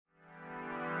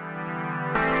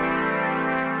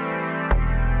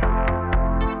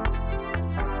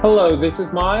Hello, this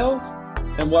is Miles,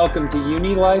 and welcome to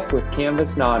Uni Life with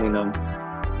Canvas Nottingham.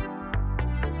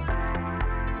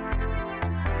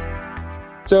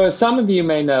 So, as some of you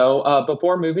may know,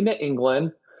 before moving to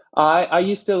England, I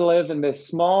used to live in this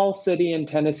small city in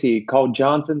Tennessee called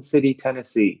Johnson City,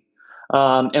 Tennessee.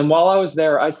 And while I was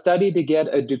there, I studied to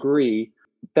get a degree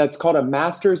that's called a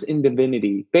Master's in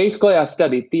Divinity. Basically, I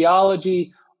studied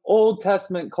theology, Old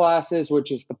Testament classes,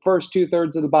 which is the first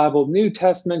two-thirds of the Bible, New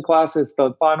Testament classes,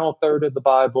 the final third of the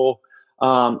Bible,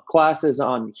 classes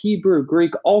on Hebrew,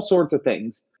 Greek, all sorts of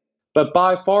things. But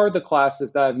by far, the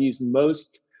classes that I've used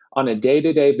most on a day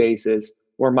to day basis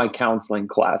were my counseling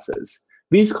classes.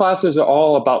 These classes are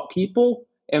all about people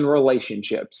and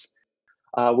relationships.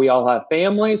 We all have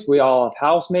families, we all have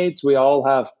housemates, we all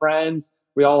have friends,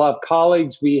 we all have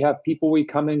colleagues, we have people we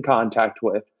come in contact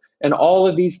with. And all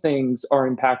of these things are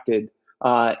impacted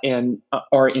and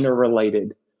are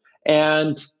interrelated.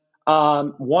 And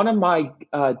one of my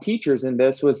teachers in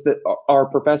this was our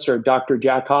professor, Dr.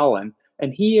 Jack Holland,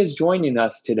 and he is joining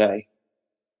us today.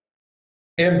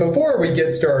 And before we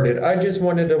get started, I just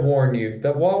wanted to warn you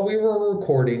that while we were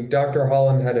recording, Dr.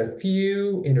 Holland had a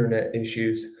few internet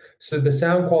issues, so the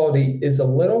sound quality is a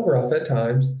little rough at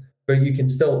times, but you can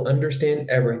still understand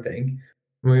everything.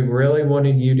 We really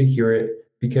wanted you to hear it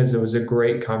because it was a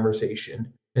great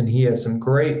conversation, and he has some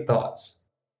great thoughts.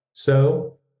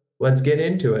 So let's get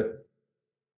into it.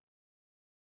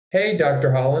 Hey,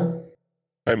 Dr. Holland.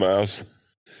 Hi, Miles.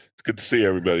 It's good to see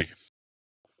everybody.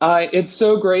 It's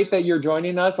so great that you're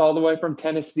joining us all the way from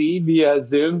Tennessee via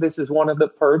Zoom. This is one of the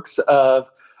perks of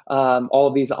all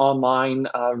of these online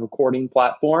recording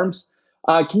platforms.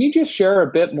 Can you just share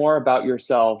a bit more about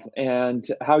yourself and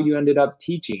how you ended up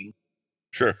teaching?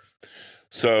 Sure.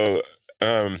 So,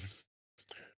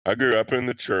 I grew up in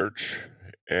the church,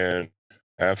 and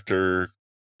after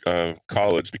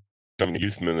college, became a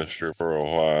youth minister for a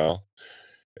while.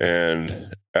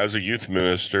 And as a youth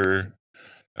minister,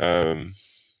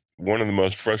 one of the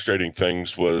most frustrating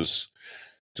things was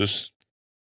just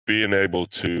being able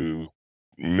to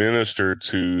minister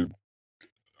to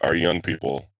our young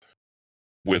people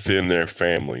within their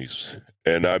families.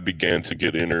 And I began to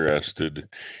get interested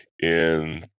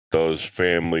in those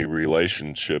family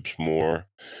relationships more,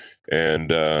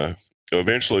 and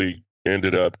eventually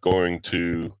ended up going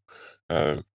to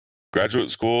uh,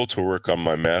 graduate school to work on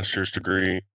my master's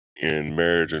degree in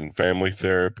marriage and family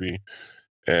therapy.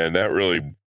 And that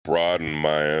really broadened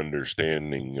my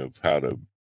understanding of how to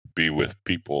be with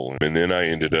people. And then I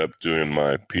ended up doing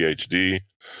my PhD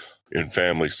in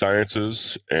family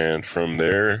sciences. And from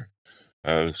there,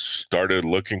 I started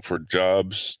looking for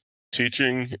jobs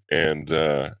teaching, and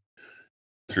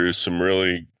through some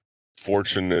really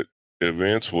fortunate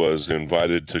events was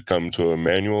invited to come to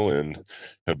Emmanuel, and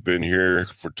have been here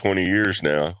for 20 years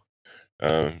now,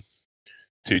 uh,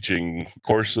 teaching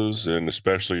courses, and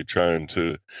especially trying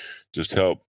to just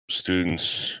help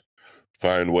students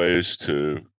find ways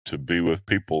to be with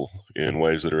people in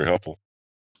ways that are helpful.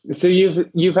 So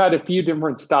you've had a few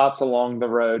different stops along the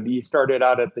road. You started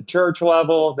out at the church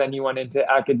level, then you went into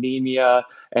academia,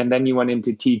 and then you went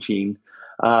into teaching.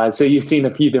 So you've seen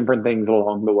a few different things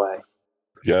along the way.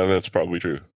 Yeah, that's probably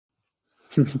true.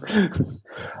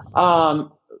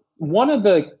 um, One of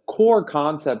the core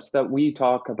concepts that we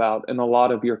talk about in a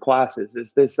lot of your classes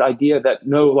is this idea that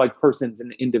no like person's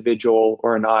an individual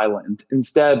or an island.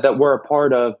 Instead, that we're a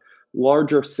part of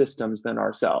larger systems than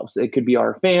ourselves. It could be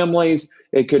our families,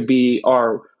 it could be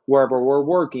our wherever we're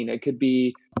working, it could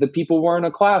be the people we're in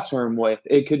a classroom with,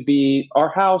 it could be our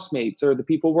housemates or the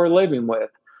people we're living with.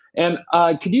 And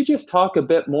could you just talk a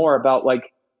bit more about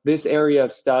like this area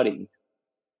of study?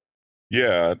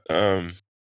 Yeah,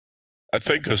 I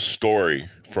think a story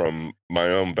from my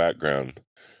own background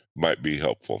might be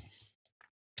helpful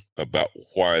about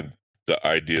why the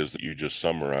ideas that you just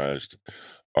summarized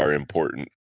are important.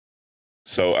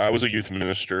 So I was a youth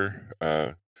minister,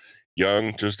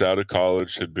 young, just out of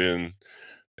college, had been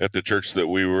at the church that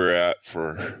we were at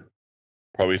for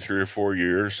probably 3 or 4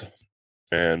 years,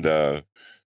 and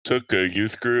took a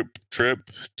youth group trip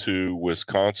to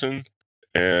Wisconsin,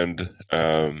 and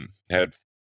had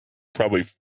probably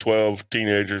 12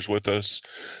 teenagers with us,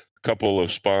 a couple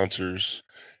of sponsors.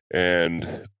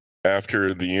 And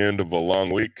after the end of a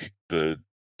long week, the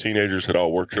teenagers had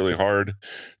all worked really hard.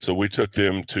 So we took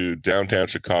them to downtown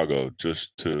Chicago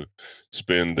just to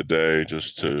spend the day,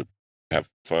 just to have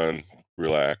fun,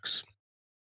 relax.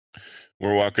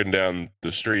 We're walking down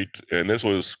the street, and this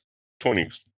was 20,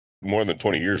 more than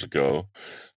 20 years ago.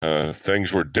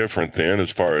 Things were different then as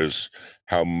far as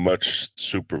how much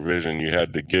supervision you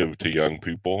had to give to young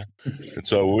people. And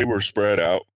so we were spread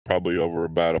out probably over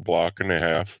about a block and a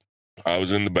half. I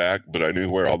was in the back, but I knew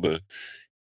where all the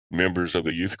members of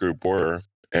the youth group were,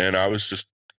 and I was just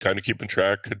kind of keeping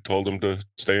track. Had told them to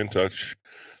stay in touch.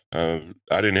 I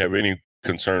didn't have any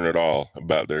concern at all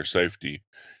about their safety.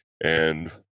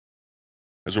 And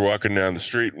as we're walking down the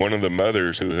street, one of the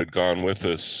mothers who had gone with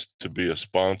us to be a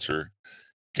sponsor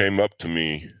came up to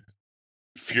me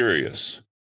furious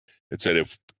and said,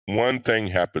 "If one thing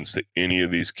happens to any of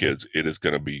these kids, it is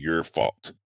going to be your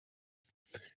fault."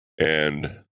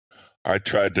 And I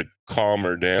tried to calm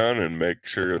her down and make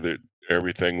sure that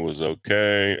everything was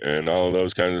okay and all of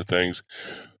those kinds of things.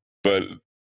 But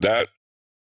that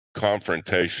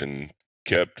confrontation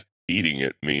kept eating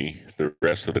at me the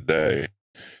rest of the day.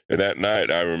 And that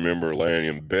night, I remember laying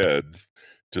in bed,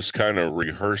 just kind of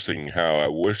rehearsing how I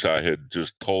wish I had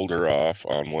just told her off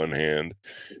on one hand.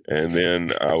 And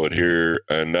then I would hear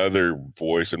another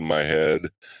voice in my head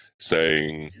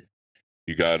saying,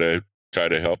 "You got to try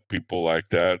to help people like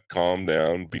that. Calm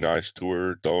down, be nice to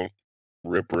her, don't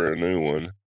rip her a new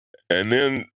one." And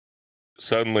then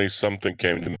suddenly something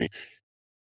came to me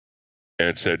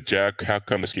and said, "Jack, how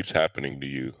come this keeps happening to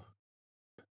you?"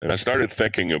 And I started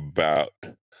thinking about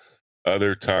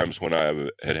other times when I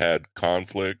had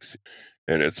conflict,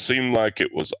 and it seemed like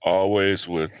it was always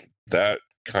with that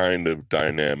kind of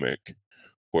dynamic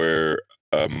where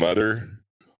a mother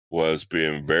was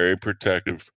being very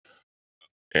protective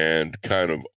and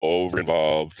kind of over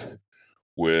involved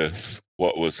with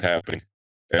what was happening.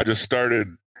 And I just started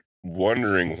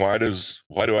wondering, why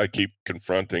do I keep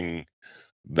confronting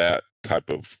that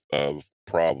type of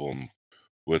problem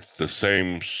with the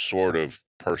same sort of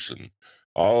person?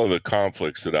 All of the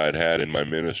conflicts that I'd had in my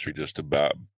ministry just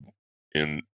about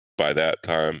in by that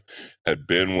time had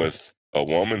been with a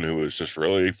woman who was just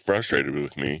really frustrated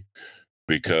with me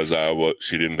because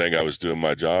she didn't think I was doing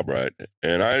my job right.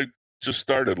 And I just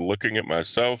started looking at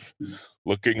myself,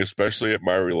 looking especially at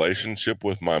my relationship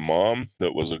with my mom.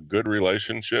 That was a good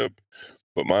relationship,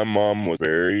 but my mom was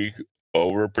very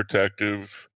overprotective.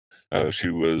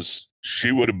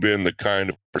 She would have been the kind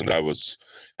of person I was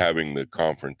having the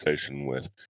confrontation with.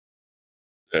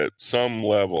 At some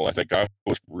level, I think I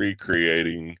was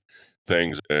recreating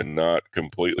things and not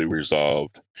completely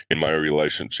resolved in my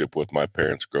relationship with my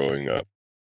parents growing up.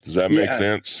 Does that make Yeah,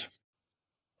 sense?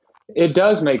 it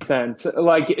does make sense.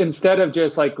 Like instead of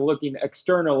just like looking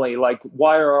externally, like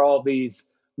why are all these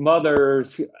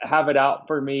mothers have it out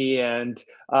for me and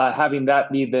having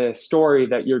that be the story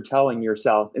that you're telling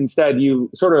yourself. Instead, you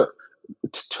sort of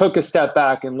took a step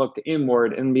back and looked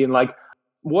inward and being like,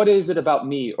 what is it about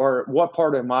me or what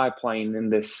part am I playing in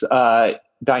this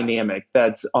dynamic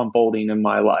that's unfolding in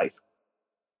my life?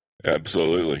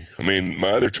 Absolutely. I mean,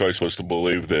 my other choice was to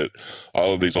believe that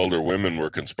all of these older women were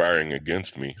conspiring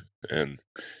against me, and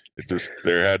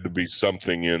there had to be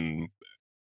something in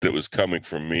that was coming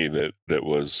from me that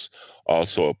was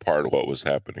also a part of what was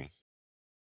happening.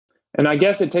 And I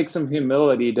guess it takes some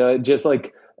humility to just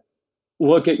like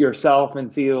look at yourself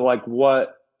and see like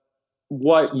what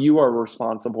you are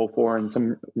responsible for in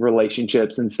some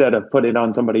relationships instead of put it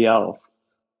on somebody else.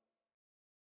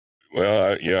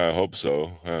 Well, yeah, I hope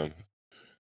so.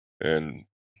 And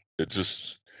it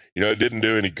just, it didn't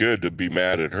do any good to be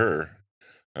mad at her.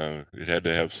 It had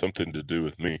to have something to do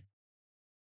with me.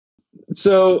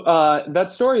 So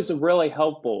that story is really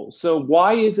helpful. So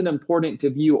why is it important to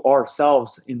view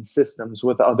ourselves in systems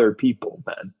with other people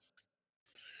then?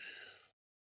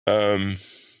 Um,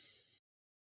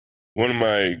 One of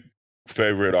my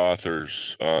favorite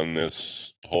authors on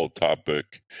this whole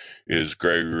topic is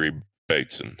Gregory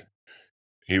Bateson.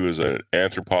 He was an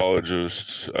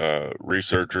anthropologist,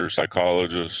 researcher,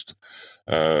 psychologist,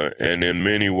 and in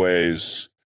many ways,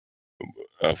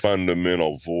 a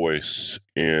fundamental voice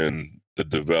in the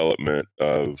development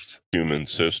of human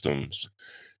systems.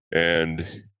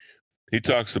 And he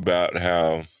talks about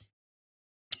how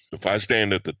if I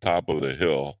stand at the top of the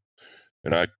hill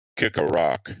and I kick a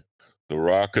rock, the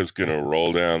rock is going to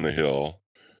roll down the hill.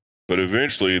 But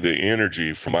eventually, the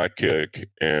energy from my kick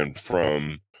and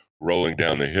from rolling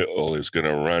down the hill is going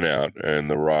to run out and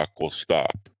the rock will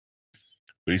stop.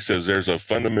 But he says there's a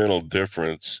fundamental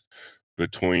difference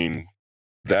between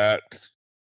that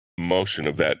motion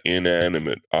of that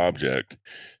inanimate object.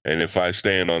 And if I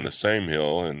stand on the same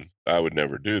hill, and I would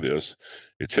never do this,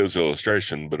 it's his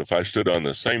illustration, but if I stood on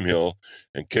the same hill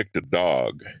and kicked a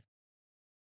dog,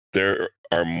 there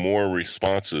are more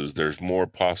responses, there's more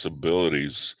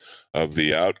possibilities of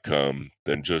the outcome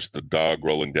than just the dog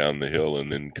rolling down the hill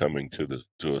and then coming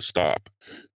to a stop,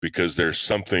 because there's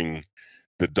something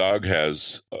the dog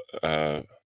has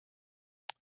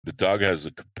the dog has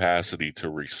the capacity to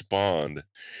respond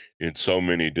in so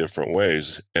many different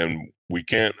ways, and we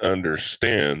can't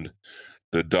understand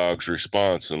the dog's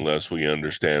response unless we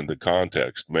understand the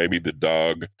context. Maybe the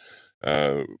dog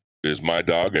uh, is my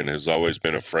dog and has always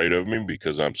been afraid of me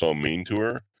because I'm so mean to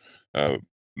her. Uh,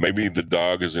 Maybe the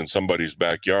dog is in somebody's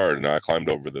backyard and I climbed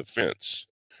over the fence.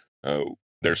 Uh,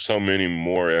 there's so many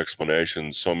more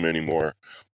explanations, so many more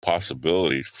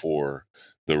possibilities for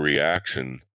the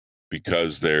reaction,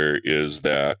 because there is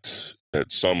that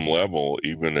at some level,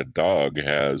 even a dog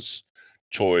has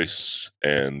choice,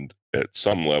 and at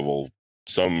some level,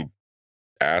 some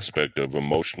aspect of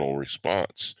emotional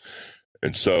response.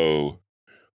 And so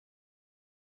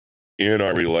in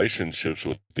our relationships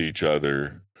with each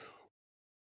other,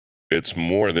 it's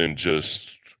more than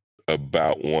just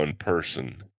about one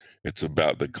person. It's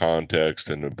about the context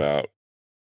and about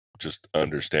just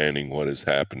understanding what is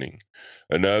happening.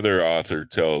 Another author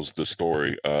tells the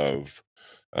story of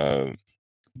uh,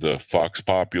 the fox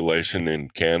population in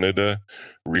Canada.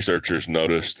 Researchers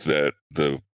noticed that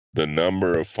the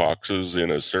number of foxes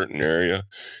in a certain area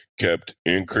kept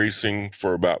increasing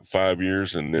for about 5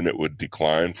 years, and then it would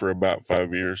decline for about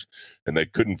 5 years, and they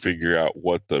couldn't figure out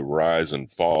what the rise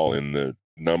and fall in the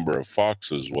number of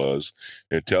foxes was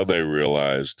until they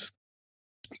realized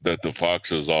that the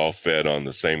foxes all fed on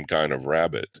the same kind of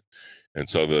rabbit. And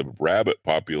so the rabbit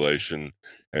population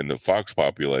and the fox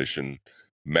population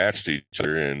matched each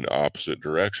other in opposite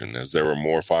direction. As there were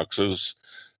more foxes,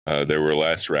 there were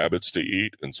less rabbits to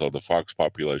eat, and so the fox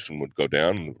population would go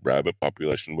down, and the rabbit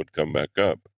population would come back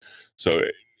up. So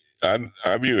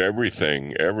I view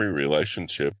everything, every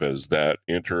relationship, as that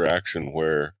interaction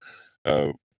where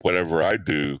whatever I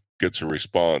do gets a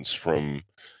response from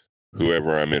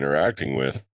whoever I'm interacting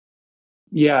with.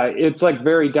 Yeah, it's like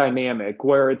very dynamic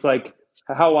where it's like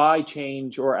how I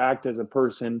change or act as a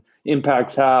person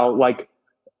impacts how, like,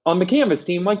 on the Canvas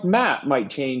team, like Matt might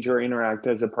change or interact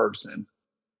as a person.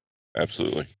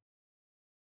 Absolutely.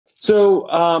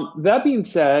 So, that being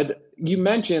said, you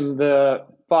mentioned the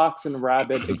fox and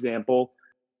rabbit example,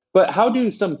 but how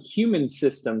do some human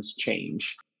systems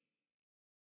change?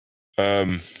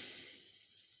 Um,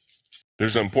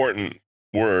 there's an important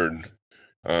word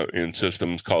in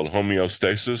systems called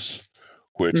homeostasis,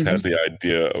 which has Hmm. the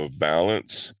idea of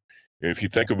balance. And if you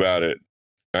think about it,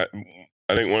 I,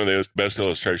 I think one of the best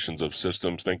illustrations of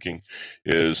systems thinking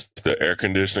is the air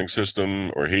conditioning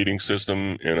system or heating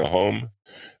system in a home.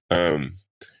 Um,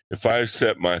 if I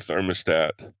set my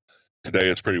thermostat, today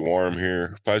it's pretty warm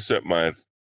here. If I set my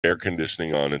air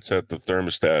conditioning on and set the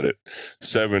thermostat at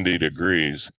 70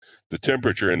 degrees, the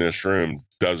temperature in this room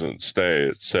doesn't stay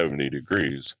at 70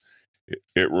 degrees.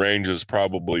 It ranges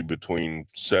probably between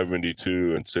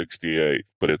 72 and 68,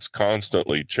 but it's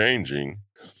constantly changing.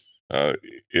 Uh,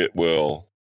 it will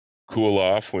cool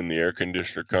off when the air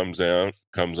conditioner comes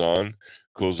on,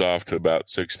 cools off to about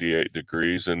 68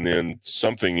 degrees, and then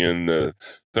something in the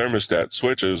thermostat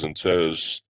switches and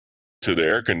says to the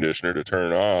air conditioner to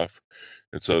turn off.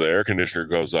 And so the air conditioner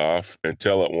goes off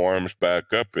until it warms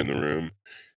back up in the room.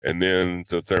 And then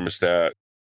the thermostat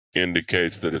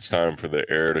indicates that it's time for the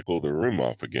air to cool the room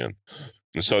off again.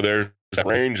 And so there's a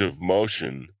range of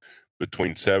motion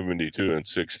between 72 and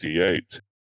 68,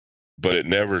 but it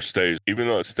never stays, even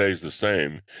though it stays the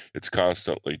same, it's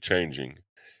constantly changing.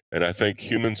 And I think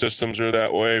human systems are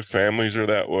that way, families are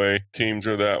that way, teams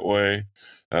are that way.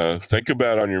 Think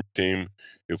about on your team,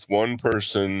 if one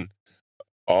person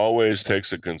always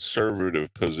takes a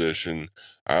conservative position,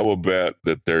 I will bet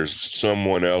that there's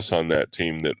someone else on that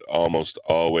team that almost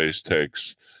always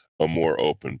takes a more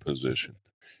open position.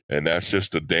 And that's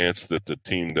just a dance that the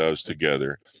team does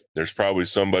together. There's probably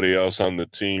somebody else on the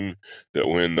team that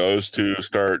when those two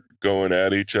start going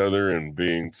at each other and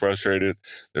being frustrated,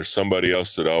 there's somebody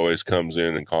else that always comes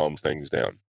in and calms things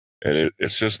down. And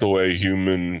it's just the way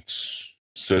human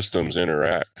systems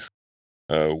interact.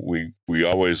 We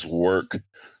always work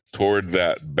toward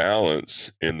that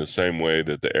balance in the same way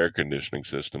that the air conditioning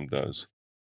system does.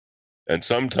 And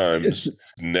sometimes It's,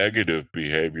 negative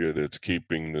behavior that's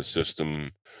keeping the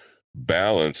system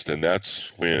balanced. And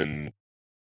that's when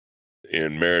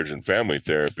in marriage and family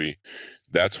therapy,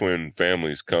 that's when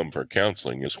families come for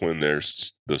counseling. It's when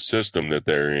there's the system that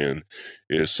they're in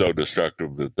is so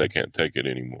destructive that they can't take it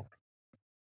anymore.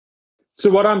 so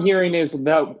what I'm hearing is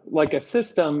that like a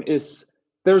system is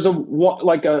there's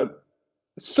like a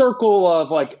circle of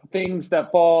like things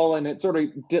that fall and it sort of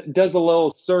does a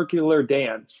little circular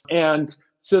dance. And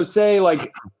so say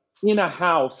like in a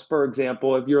house, for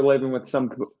example, if you're living with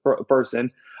some person,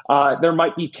 there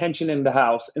might be tension in the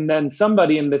house, and then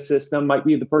somebody in the system might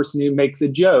be the person who makes a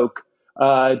joke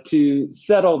to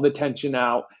settle the tension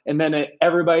out, and then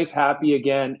everybody's happy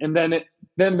again, and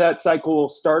then that cycle will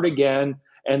start again,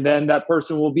 and then that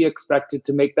person will be expected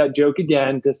to make that joke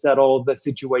again to settle the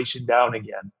situation down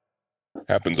again.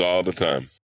 Happens all the time.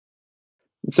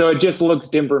 So it just looks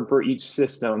different for each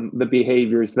system, the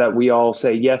behaviors that we all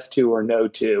say yes to or no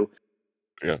to.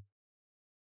 Yeah.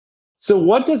 So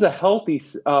what does a healthy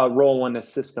role in a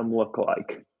system look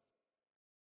like?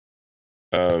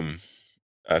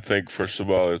 I think, first of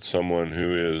all, it's someone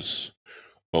who is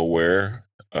aware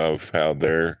of how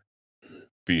their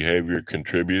behavior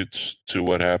contributes to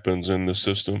what happens in the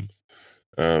system.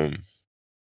 I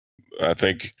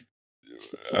think,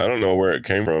 I don't know where it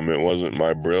came from. It wasn't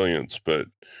my brilliance, but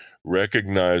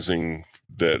recognizing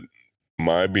that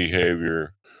my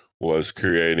behavior was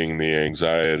creating the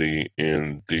anxiety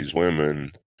in these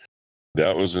women,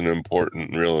 that was an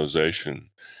important realization.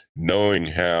 Knowing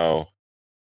how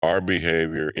our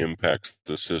behavior impacts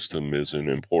the system is an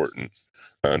important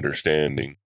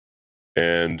understanding.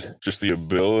 And just the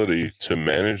ability to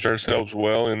manage ourselves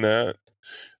well in that,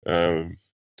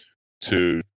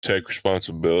 to take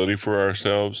responsibility for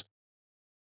ourselves.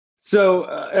 So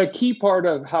a key part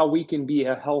of how we can be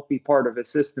a healthy part of a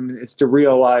system is to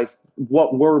realize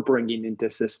what we're bringing into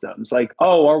systems. Like,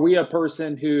 oh, are we a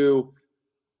person who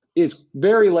is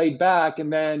very laid back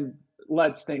and then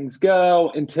lets things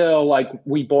go until like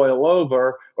we boil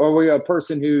over, or are we a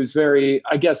person who's very,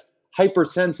 I guess,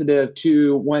 hypersensitive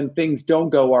to when things don't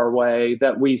go our way,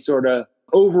 that we sort of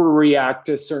overreact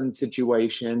to certain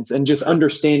situations, and just Sure.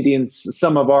 understanding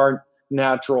some of our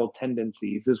natural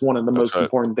tendencies is one of the That's most right.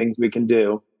 important things we can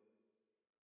do.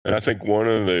 And I think one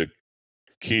of the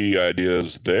key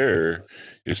ideas there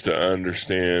is to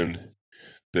understand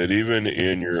that even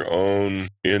in your own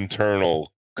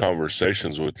internal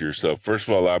conversations with yourself, first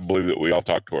of all, I believe that we all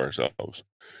talk to ourselves.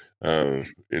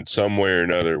 In some way or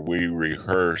another, we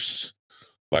rehearse,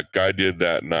 like I did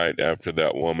that night after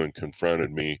that woman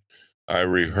confronted me. I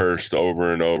rehearsed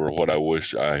over and over what I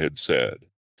wish I had said.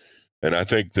 And I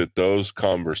think that those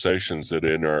conversations that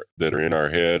are in our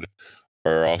head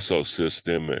are also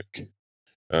systemic.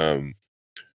 Um,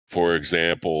 for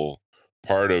example,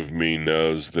 part of me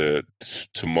knows that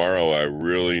tomorrow I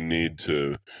really need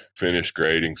to finish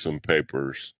grading some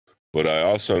papers, but I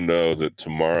also know that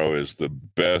tomorrow is the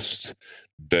best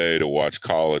day to watch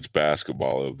college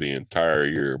basketball of the entire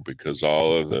year because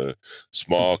all of the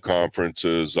small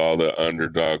conferences, all the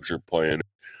underdogs are playing.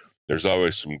 There's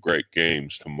always some great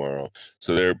games tomorrow.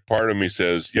 So there, part of me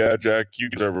says, yeah, Jack, you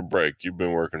deserve a break. You've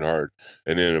been working hard.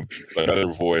 And then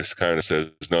another voice kind of says,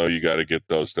 no, you got to get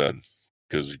those done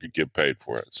because you get paid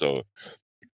for it. So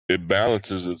it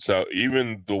balances itself.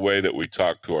 Even the way that we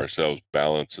talk to ourselves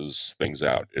balances things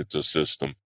out. It's a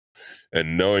system.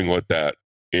 And knowing what that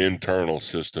internal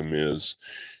system is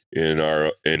in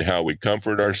how we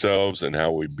comfort ourselves and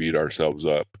how we beat ourselves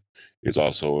up is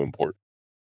also important.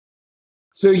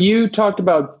 So you talked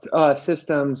about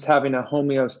systems having a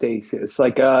homeostasis,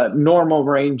 like a normal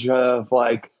range of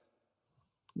like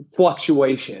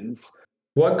fluctuations.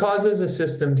 What causes a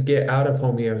system to get out of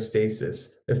homeostasis,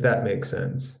 if that makes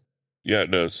sense? Yeah,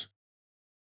 it does.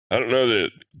 I don't know that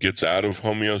it gets out of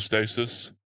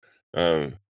homeostasis.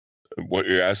 Um, what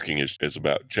you're asking is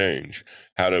about change.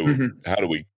 Mhm. How do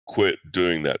we quit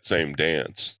doing that same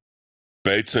dance?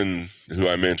 Bateson, who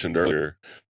I mentioned earlier,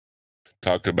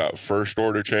 talked about first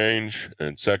order change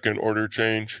and second order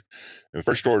change. And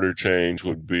first order change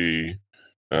would be,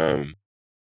 um,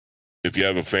 if you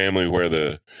have a family where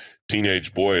the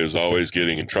teenage boy is always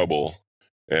getting in trouble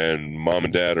and mom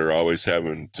and dad are always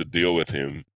having to deal with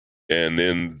him, and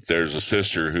then there's a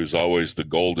sister who's always the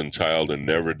golden child and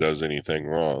never does anything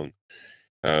wrong.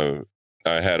 uh,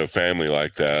 I had a family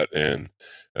like that, and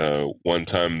one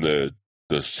time the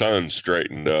son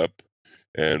straightened up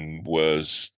and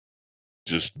was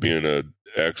just being an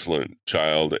excellent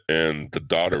child, and the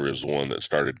daughter is the one that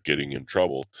started getting in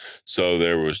trouble. So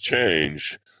there was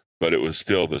change, but it was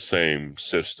still the same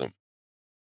system.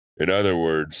 In other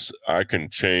words, I can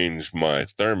change my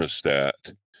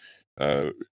thermostat uh,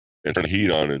 and turn the heat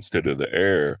on instead of the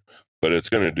air, but it's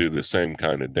going to do the same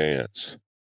kind of dance.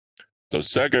 So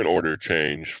second order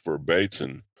change for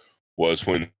Bateson was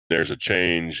when there's a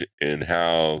change in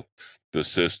how the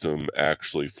system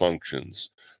actually functions.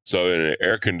 So in an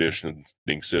air conditioning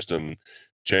system,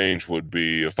 change would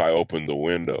be if I open the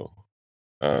window,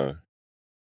 uh,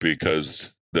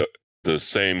 because the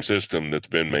same system that's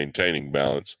been maintaining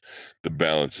balance, the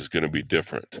balance is going to be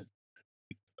different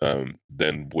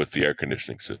than with the air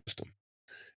conditioning system.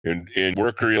 In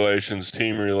work relations,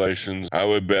 team relations, I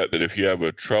would bet that if you have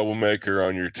a troublemaker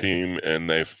on your team and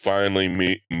they finally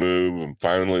move and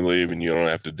finally leave and you don't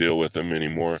have to deal with them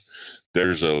anymore,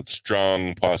 there's a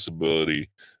strong possibility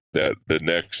that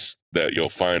that you'll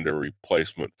find a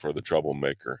replacement for the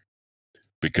troublemaker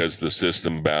because the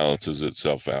system balances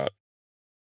itself out.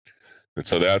 And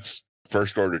so that's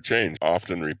first order change,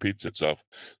 often repeats itself.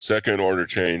 Second order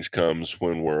change comes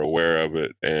when we're aware of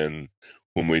it and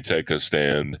when we take a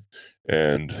stand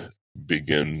and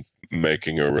begin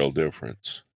making a real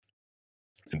difference.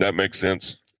 Did that make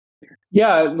sense?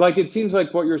 Yeah, like it seems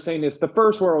like what you're saying is the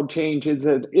first world change is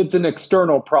it's an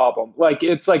external problem. Like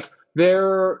it's like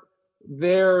they're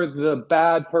the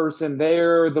bad person,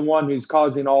 they're the one who's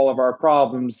causing all of our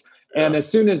problems. And Yeah. as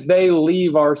soon as they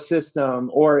leave our system,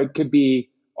 or it could be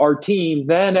our team,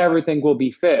 then everything will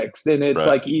be fixed. And it's Right.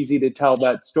 like easy to tell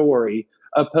that story,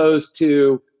 opposed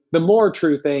to the more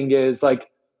true thing is like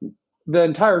the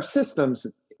entire system's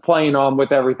playing on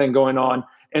with everything going on.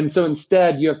 And so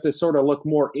instead, you have to sort of look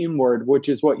more inward, which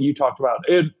is what you talked about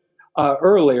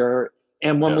earlier.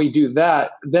 And when Yeah. we do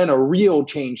that, then a real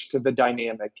change to the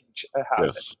dynamic can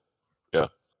happen. Yes. Yeah.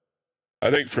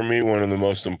 I think for me, one of the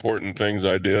most important things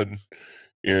I did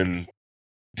in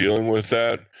dealing with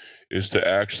that is to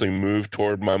actually move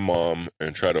toward my mom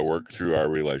and try to work through our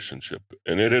relationship.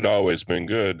 And it had always been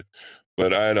good,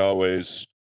 but I had always,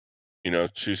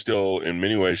 she still, in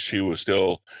many ways, she was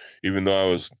still, even though I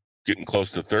was getting close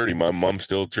to 30, my mom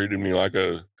still treated me like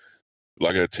a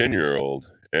 10-year-old.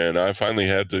 And I finally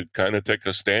had to kind of take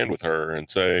a stand with her and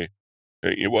say,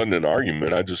 it wasn't an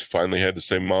argument. I just finally had to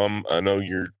say, Mom, I know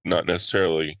you're not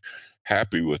necessarily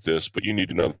happy with this, but you need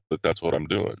to know that that's what I'm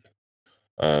doing.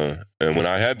 And when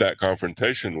I had that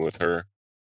confrontation with her,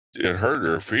 it hurt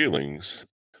her feelings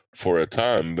for a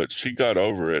time, but she got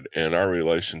over it and our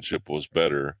relationship was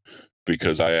better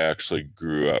because I actually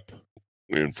grew up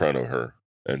in front of her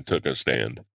and took a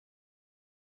stand.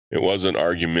 It wasn't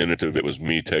argumentative, it was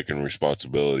me taking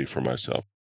responsibility for myself.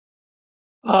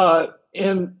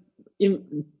 And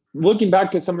in looking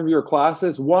back to some of your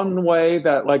classes, one way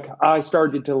that like I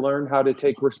started to learn how to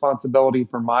take responsibility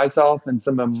for myself and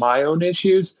some of my own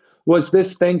issues was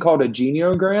this thing called a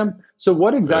geniogram. So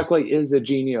what Yeah. exactly is a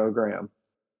geniogram?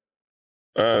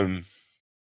 Um,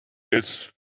 it's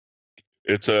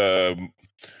it's a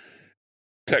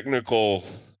technical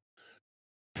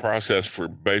process for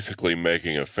basically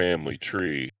making a family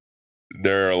tree.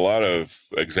 There are a lot of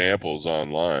examples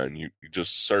online. You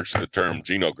just search the term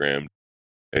genogram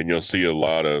and you'll see a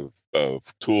lot of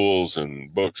tools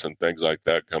and books and things like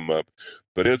that come up.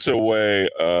 But it's a way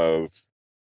of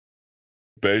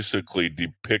basically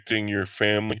depicting your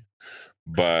family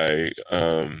by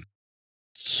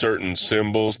certain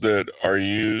symbols that are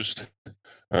used.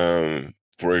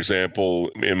 For example,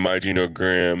 in my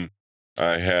genogram,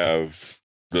 I have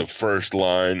the first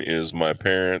line is my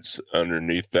parents,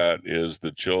 underneath that is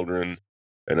the children,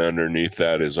 and underneath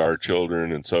that is our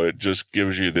children. And so it just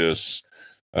gives you this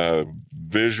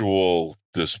visual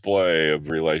display of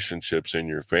relationships in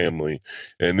your family.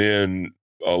 And then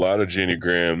a lot of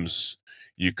genograms,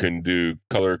 you can do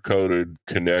color coded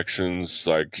connections.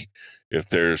 Like if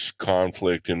there's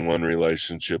conflict in one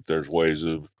relationship, there's ways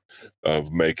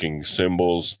of making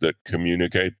symbols that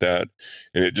communicate that.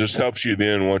 And it just helps you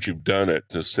then, once you've done it,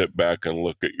 to sit back and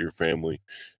look at your family.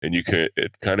 And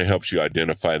it kind of helps you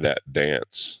identify that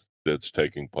dance that's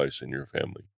taking place in your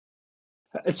family.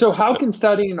 So how can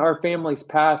studying our family's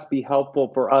past be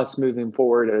helpful for us moving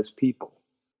forward as people?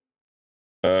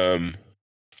 Um,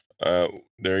 uh,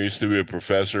 there used to be a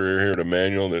professor here at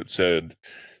Emmanuel that said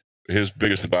his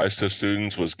biggest advice to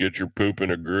students was get your poop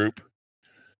in a group.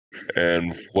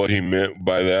 And what he meant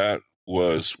by that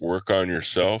was work on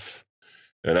yourself.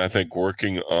 And I think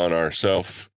working on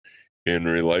ourself in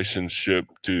relationship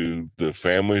to the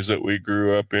families that we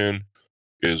grew up in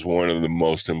is one of the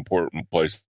most important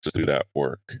places to do that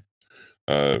work.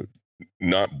 Uh,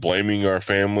 not blaming our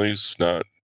families, not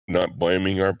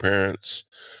blaming our parents,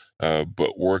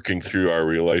 but working through our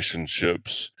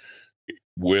relationships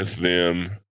with them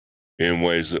in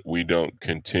ways that we don't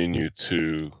continue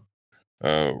to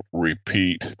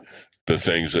repeat the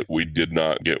things that we did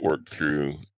not get worked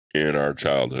through in our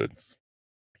childhood.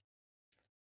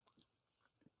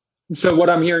 So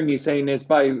what I'm hearing you saying is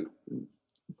by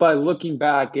looking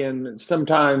back and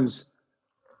sometimes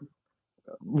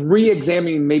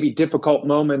re-examining maybe difficult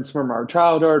moments from our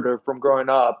childhood or from growing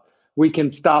up, we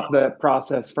can stop that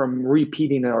process from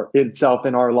repeating itself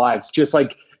in our lives. Just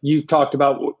like you talked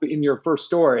about in your first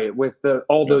story with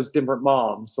all Yeah. those different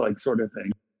moms, like sort of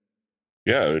thing.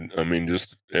 Yeah, I mean,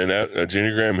 and that a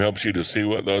genogram helps you to see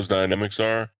what those dynamics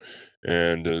are,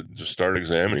 and just start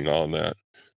examining all of that.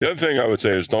 The other thing I would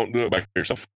say is don't do it by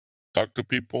yourself. Talk to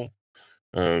people.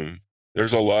 Um,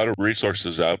 there's a lot of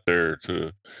resources out there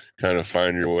to kind of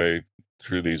find your way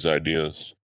through these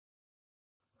ideas.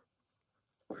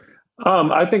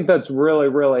 I think that's really,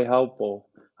 really helpful.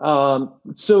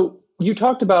 So you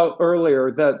talked about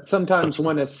earlier that sometimes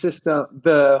when a system,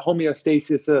 the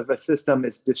homeostasis of a system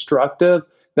is destructive,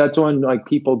 that's when like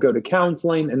people go to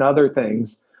counseling and other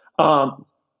things. Um,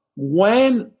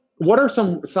 when, what are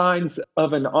some signs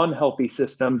of an unhealthy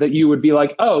system that you would be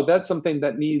like, oh, that's something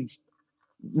that needs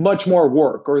much more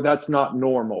work, or that's not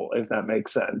normal, if that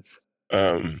makes sense?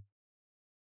 Um,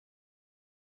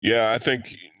 yeah, I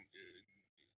think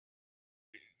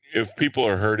if people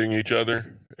are hurting each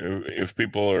other, if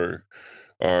people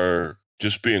are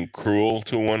just being cruel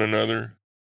to one another,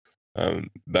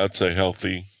 that's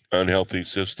a unhealthy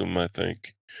system, I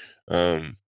think.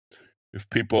 Um, if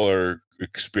people are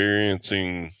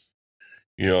experiencing,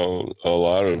 a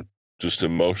lot of just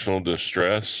emotional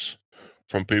distress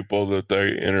from people that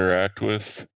they interact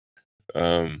with,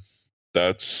 um,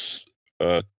 that's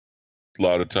a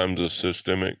lot of times a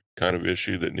systemic kind of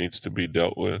issue that needs to be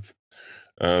dealt with.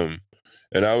 Um,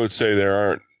 and I would say there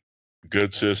aren't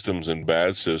good systems and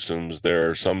bad systems. There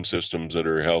are some systems that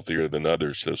are healthier than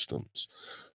other systems,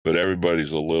 but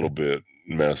everybody's a little bit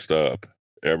messed up.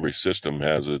 Every system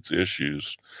has its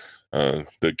issues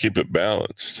that keep it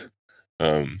balanced.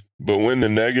 But when the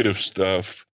negative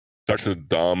stuff starts to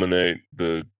dominate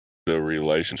the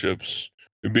relationships,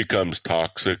 it becomes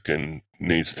toxic and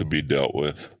needs to be dealt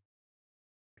with.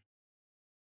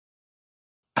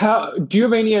 How do you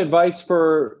have any advice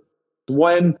for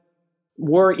when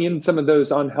we're in some of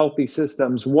those unhealthy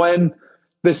systems, when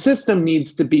the system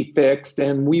needs to be fixed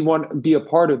and we want to be a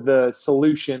part of the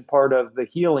solution, part of the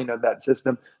healing of that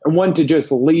system, and when to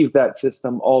just leave that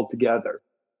system altogether?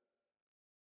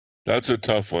 That's a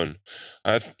tough one.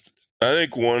 I th- I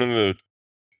think one of the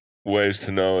ways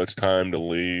to know it's time to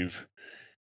leave,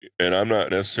 and I'm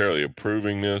not necessarily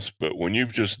approving this, but when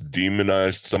you've just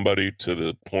demonized somebody to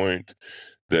the point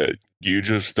that you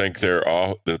just think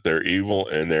that they're evil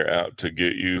and they're out to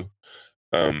get you,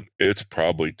 it's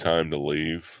probably time to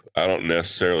leave. I don't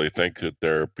necessarily think that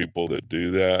there are people that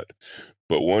do that,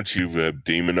 but once you have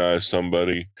demonized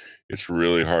somebody, it's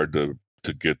really hard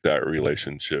to get that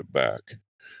relationship back.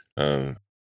 Um,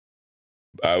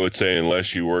 I would say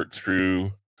unless you work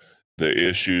through the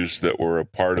issues that were a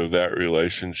part of that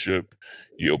relationship,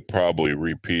 you'll probably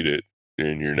repeat it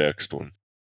in your next one.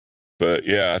 But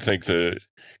yeah, I think that,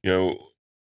 you know,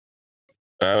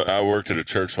 I worked at a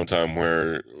church one time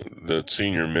where the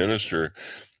senior minister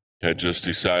had just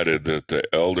decided that the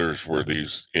elders were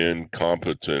these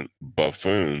incompetent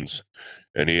buffoons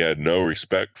and he had no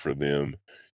respect for them.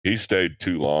 He stayed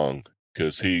too long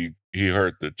because he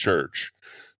hurt the church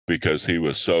because he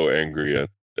was so angry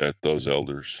at those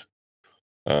elders.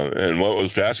 And what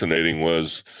was fascinating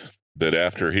was that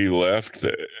after he left,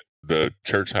 the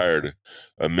church hired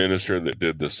a minister that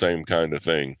did the same kind of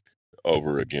thing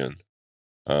over again.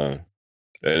 Uh,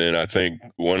 and then I think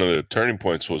one of the turning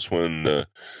points was when the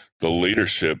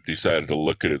leadership decided to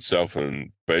look at itself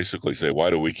and basically say, why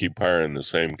do we keep hiring the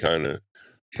same kind of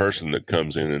person that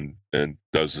comes in and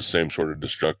does the same sort of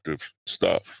destructive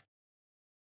stuff?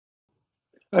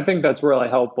 I think that's really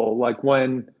helpful. Like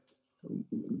when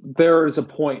there is a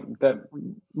point that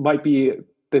might be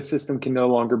the system can no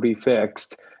longer be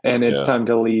fixed and it's Yeah, time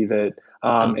to leave it.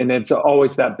 yeah, And it's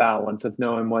always that balance of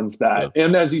knowing when's yeah, that.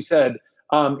 And as you said,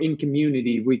 in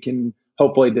community, we can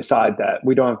hopefully decide that.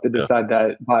 We don't have to yeah. decide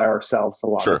that by ourselves a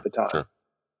lot of Sure, the time. sure.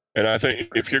 And I think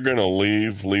if you're going to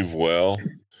leave, leave well.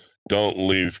 Don't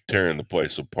leave tearing the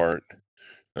place apart.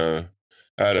 Uh,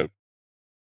 I had a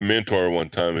mentor one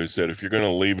time who said, if you're going to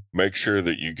leave, make sure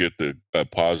that you get the a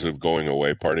positive going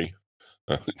away party.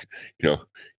 Uh, you know,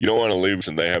 you don't want to leave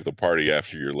and they have the party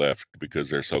after you're left because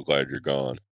they're so glad you're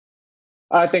gone.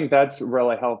 I think that's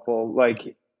really helpful.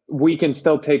 Like we can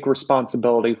still take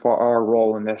responsibility for our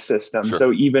role in this system. Sure.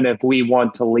 So even if we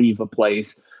want to leave a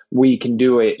place, we can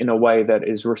do it in a way that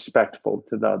is respectful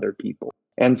to the other people.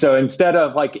 And so instead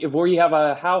of like if we have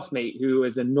a housemate who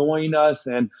is annoying us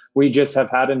and we just have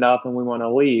had enough and we want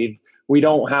to leave, we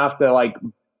don't have to like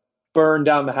burn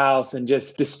down the house and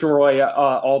just destroy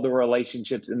all the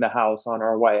relationships in the house on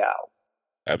our way out.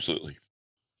 Absolutely.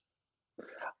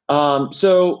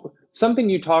 So something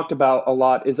you talked about a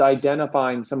lot is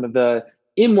identifying some of the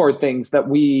inward things that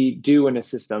we do in a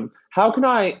system. How can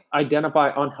I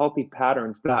identify unhealthy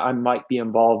patterns that I might be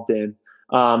involved in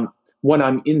when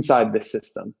I'm inside the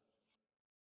system?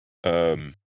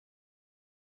 Um,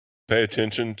 pay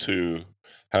attention to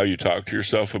how you talk to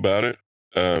yourself about it.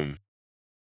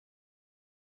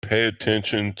 Pay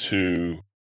attention to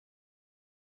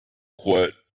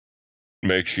what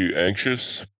makes you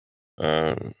anxious.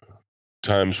 Uh,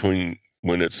 times when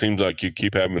it seems like you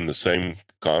keep having the same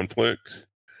conflict,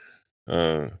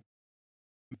 uh,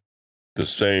 the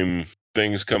same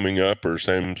things coming up or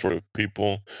same sort of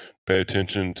people. Pay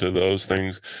attention to those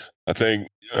things. I think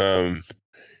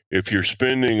if you're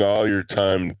spending all your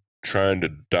time trying to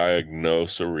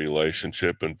diagnose a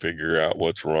relationship and figure out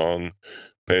what's wrong,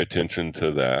 pay attention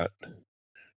to that.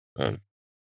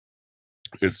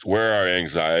 It's where our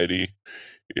anxiety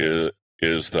is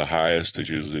the highest is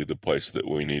usually the place that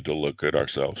we need to look at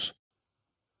ourselves.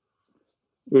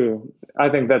 Ooh, I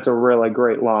think that's a really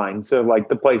great line. So, like,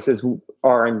 the places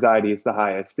our anxiety is the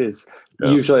highest is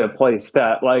usually a place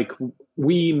that, like,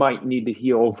 we might need to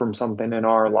heal from something in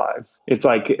our lives. It's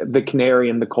like the canary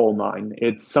in the coal mine.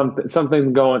 It's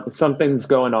something's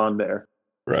going on there.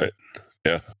 Right.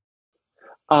 Yeah.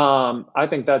 I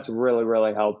think that's really,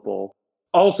 really helpful.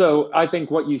 Also, I think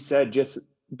what you said, just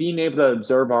being able to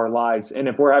observe our lives, and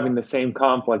if we're having the same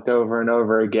conflict over and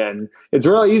over again, it's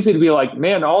really easy to be like,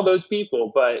 man, all those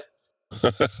people, but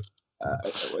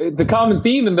the common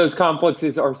theme in those conflicts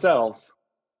is ourselves.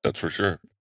 That's for sure.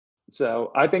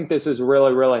 So I think this is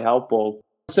really, really helpful.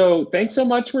 So thanks so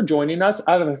much for joining us.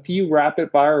 I have a few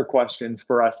rapid fire questions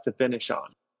for us to finish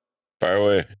on. Fire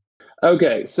away.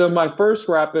 Okay, so my first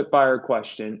rapid fire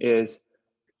question is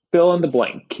fill in the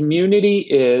blank. Community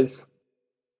is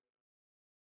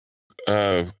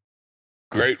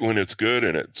great when it's good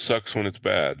and it sucks when it's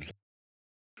bad.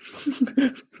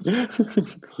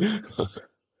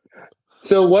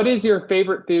 So what is your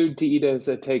favorite food to eat as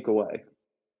a takeaway?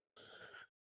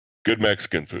 Good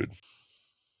Mexican food.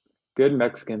 Good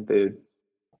Mexican food.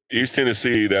 East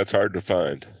Tennessee, that's hard to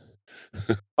find.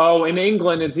 Oh, in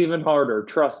England, it's even harder.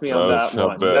 Trust me on that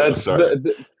one. That's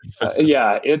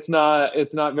yeah, it's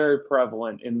not very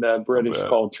prevalent in the British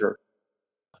culture.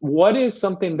 What is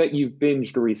something that you've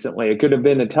binged recently? It could have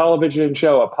been a television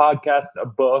show, a podcast, a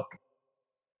book.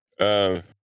 I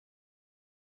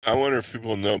wonder if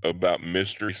people know about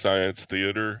Mystery Science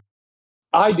Theater.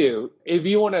 I do. If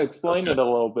you want to explain it a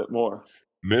little bit more.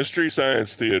 Mystery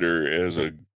Science Theater is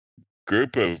a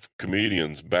group of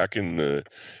comedians back in the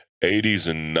 80s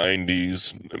and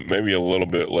 90s, maybe a little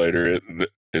bit later.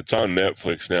 It's on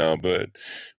Netflix now, but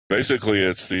basically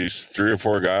it's these 3 or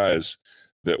 4 guys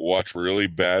that watch really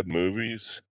bad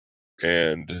movies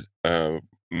and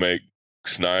make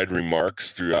snide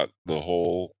remarks throughout the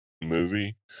whole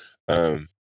movie. And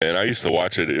I used to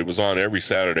watch it. It was on every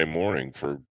Saturday morning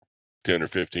for 10 or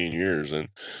 15 years, and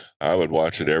I would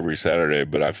watch it every Saturday.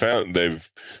 But I found they've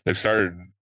started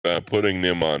putting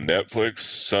them on Netflix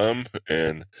some,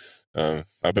 and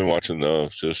I've been watching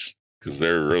those just because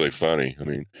they're really funny. I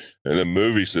mean, and the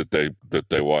movies that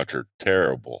they watch are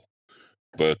terrible,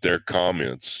 but their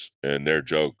comments and their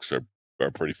jokes are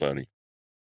pretty funny.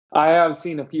 I have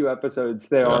seen a few episodes.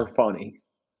 They are funny.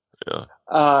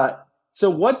 Yeah. So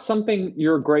what's something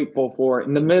you're grateful for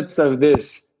in the midst of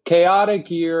this chaotic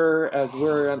year as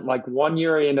we're like 1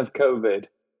 year in of COVID?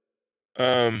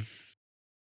 I'm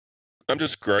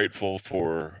just grateful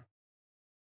for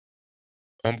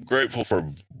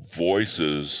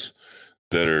voices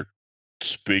that are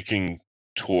speaking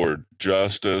toward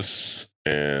justice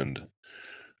and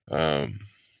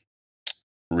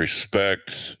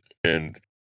respect. And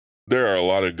there are a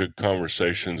lot of good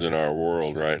conversations in our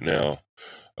world right now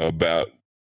about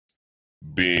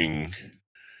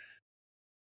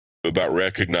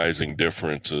recognizing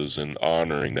differences and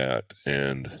honoring that.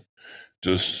 And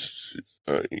just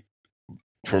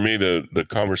for me, the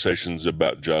conversations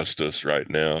about justice right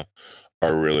now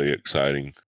are really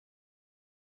exciting.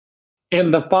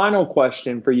 And the final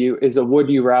question for you is a would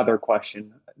you rather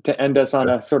question to end us on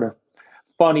a sort of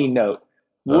funny note.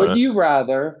 Would you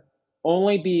rather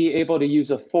only be able to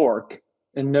use a fork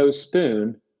and no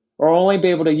spoon, or only be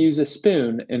able to use a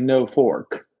spoon and no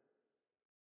fork?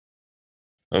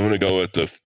 I'm going to go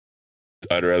with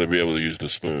I'd rather be able to use the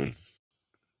spoon.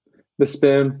 The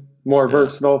spoon, more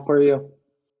versatile for you?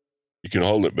 You can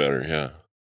hold it better, yeah.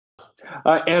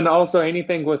 And also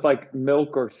anything with like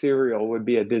milk or cereal would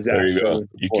be a disaster. There you go.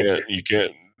 You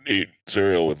can't eat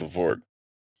cereal with a fork.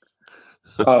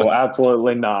 Oh,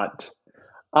 absolutely not.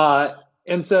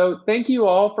 And so thank you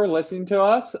all for listening to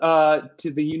us,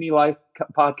 to the Uni Life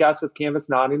podcast with Canvas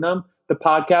Nottingham. The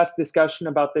podcast discussion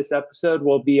about this episode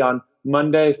will be on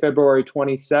Monday, February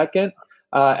 22nd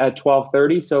at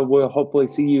 12:30. So we'll hopefully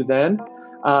see you then.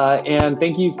 And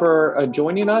thank you for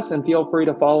joining us, and feel free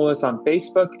to follow us on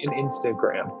Facebook and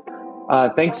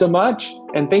Instagram. Thanks so much.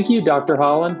 And thank you, Dr.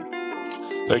 Holland.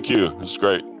 Thank you. It was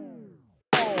great.